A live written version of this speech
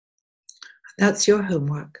That's your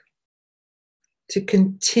homework, to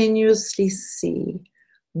continuously see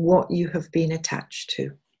what you have been attached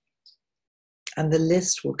to. And the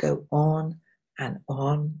list will go on and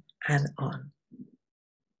on and on.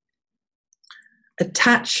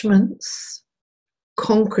 Attachments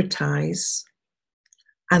concretize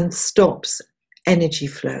and stops energy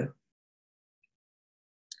flow.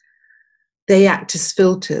 They act as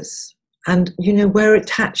filters, and we're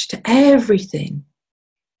attached to everything.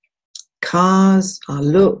 Cars, our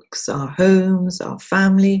looks, our homes, our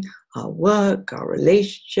family, our work, our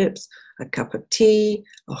relationships, a cup of tea,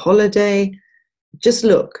 a holiday. Just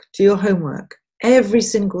look, do your homework. Every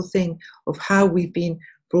single thing of how we've been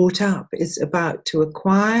brought up is about to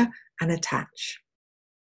acquire and attach.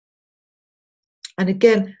 And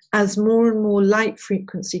again, as more and more light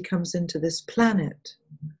frequency comes into this planet,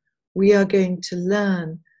 we are going to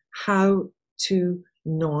learn how to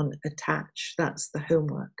non-attach. That's the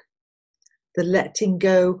homework. The letting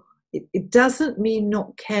go, it doesn't mean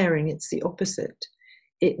not caring, it's the opposite.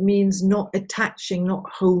 It means not attaching, not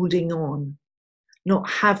holding on, not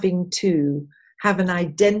having to have an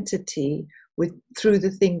identity through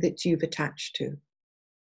the thing that you've attached to.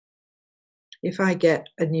 If I get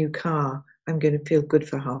a new car, I'm going to feel good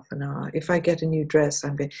for half an hour. If I get a new dress,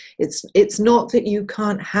 it's not that you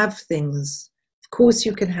can't have things. Of course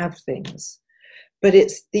you can have things, but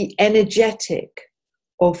it's the energetic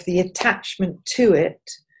of the attachment to it,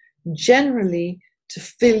 generally to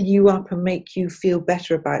fill you up and make you feel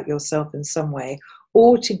better about yourself in some way,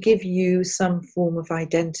 or to give you some form of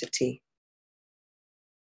identity.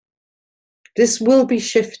 This will be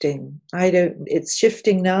shifting. It's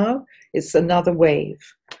shifting now. It's another wave.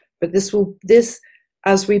 But this,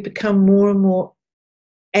 as we become more and more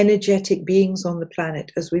energetic beings on the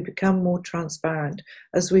planet, as we become more transparent,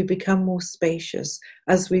 as we become more spacious,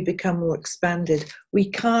 as we become more expanded, we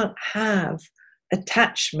can't have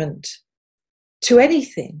attachment to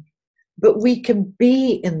anything, but we can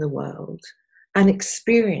be in the world and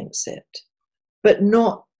experience it, but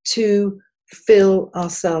not to fill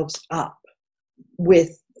ourselves up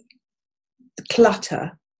with the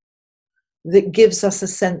clutter that gives us a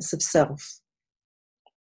sense of self.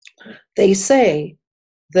 They say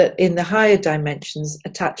that in the higher dimensions,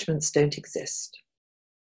 attachments don't exist.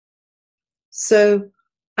 So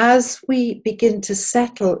as we begin to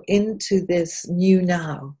settle into this new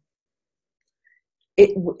now,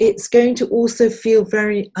 it's going to also feel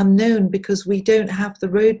very unknown because we don't have the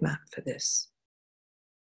roadmap for this.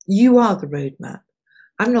 You are the roadmap.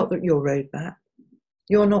 I'm not your roadmap.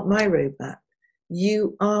 You're not my roadmap.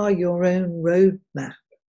 You are your own roadmap.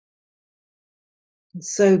 And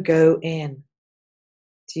so go in.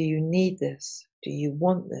 Do you need this? Do you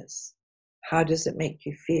want this? How does it make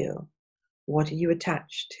you feel? What are you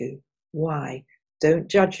attached to? Why? Don't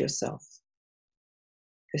judge yourself.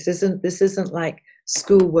 This isn't like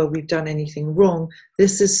school where we've done anything wrong.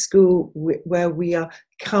 This is school where we are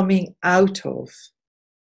coming out of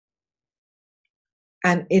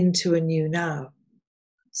and into a new now.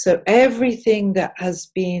 So everything that has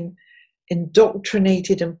been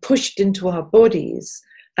indoctrinated and pushed into our bodies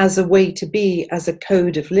as a way to be, as a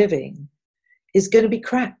code of living, is going to be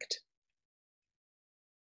cracked.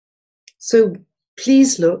 So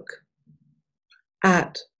please look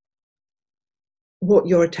at what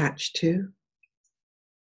you're attached to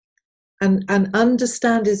and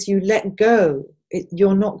understand as you let go,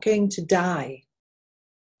 you're not going to die.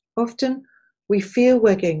 Often we feel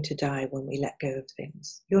we're going to die when we let go of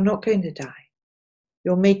things. You're not going to die.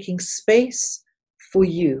 You're making space for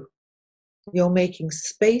you. You're making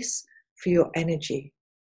space for your energy.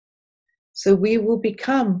 So we will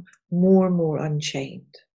become more and more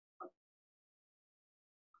unchained.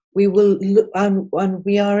 We will look, and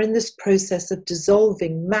we are in this process of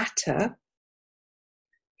dissolving matter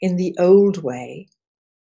in the old way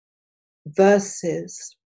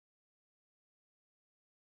versus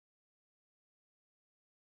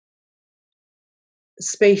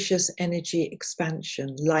spacious energy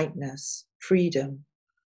expansion, lightness, freedom,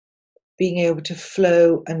 being able to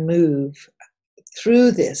flow and move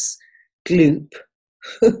through this gloop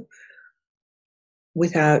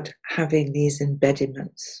without having these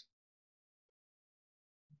embediments.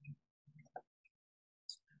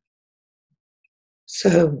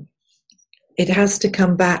 So it has to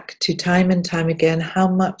come back to time and time again, how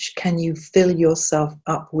much can you fill yourself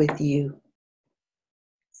up with you?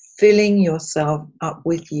 Filling yourself up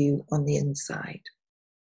with you on the inside.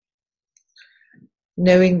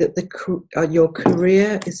 Knowing that your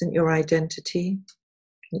career isn't your identity.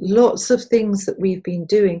 Lots of things that we've been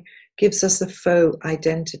doing gives us a faux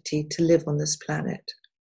identity to live on this planet.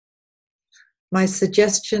 My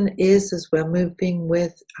suggestion is, as we're moving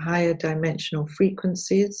with higher dimensional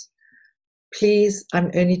frequencies, please, I'm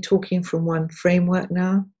only talking from one framework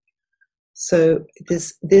now. So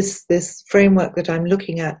this framework that I'm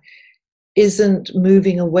looking at isn't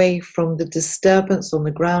moving away from the disturbance on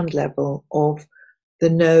the ground level of the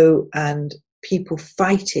no and people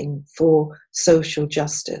fighting for social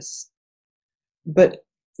justice. But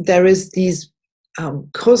there is these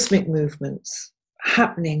cosmic movements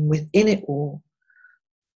happening within it all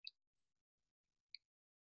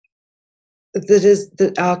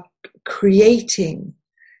that are creating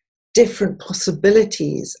different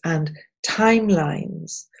possibilities and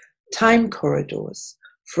timelines, time corridors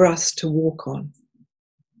for us to walk on.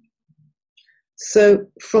 So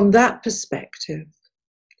from that perspective,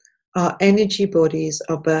 our energy bodies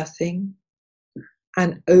are birthing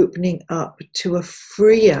and opening up to a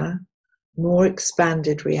freer, more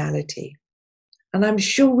expanded reality. And I'm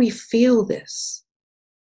sure we feel this.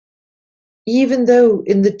 Even though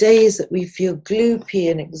in the days that we feel gloopy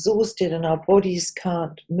and exhausted and our bodies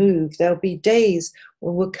can't move, there'll be days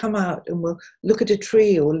when we'll come out and we'll look at a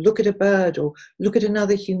tree or look at a bird or look at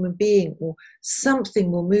another human being, or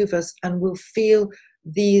something will move us and we'll feel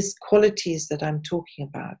these qualities that I'm talking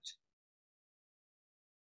about.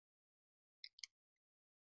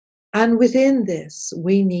 And within this,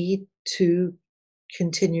 we need to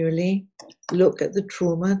continually look at the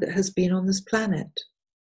trauma that has been on this planet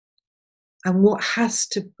and what has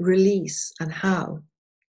to release and how.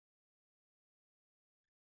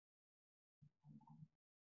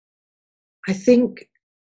 I think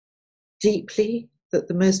deeply that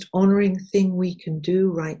the most honoring thing we can do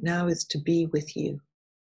right now is to be with you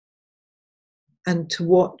and to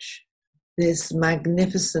watch this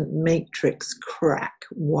magnificent matrix crack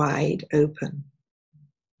wide open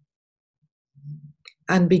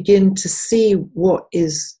and begin to see what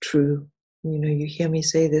is true. You know, you hear me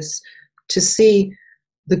say this, to see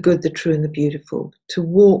the good, the true, and the beautiful, to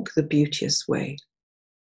walk the beauteous way,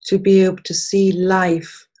 to be able to see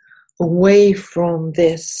life away from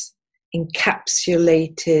this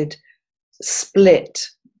encapsulated, split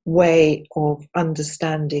way of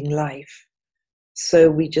understanding life. So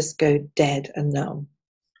we just go dead and numb.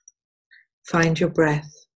 Find your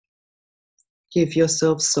breath. Give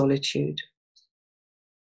yourself solitude.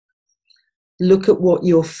 Look at what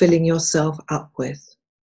you're filling yourself up with.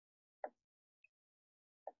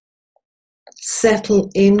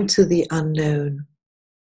 Settle into the unknown,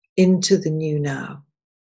 into the new now,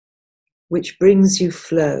 which brings you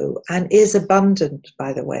flow and is abundant,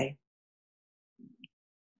 by the way.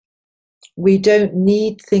 We don't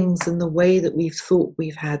need things in the way that we've thought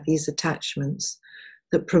we've had these attachments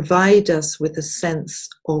that provide us with a sense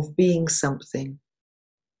of being something.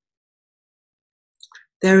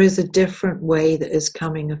 There is a different way that is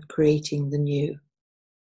coming of creating the new.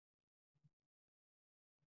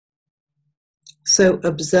 So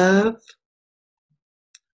observe,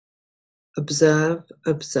 observe,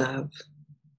 observe.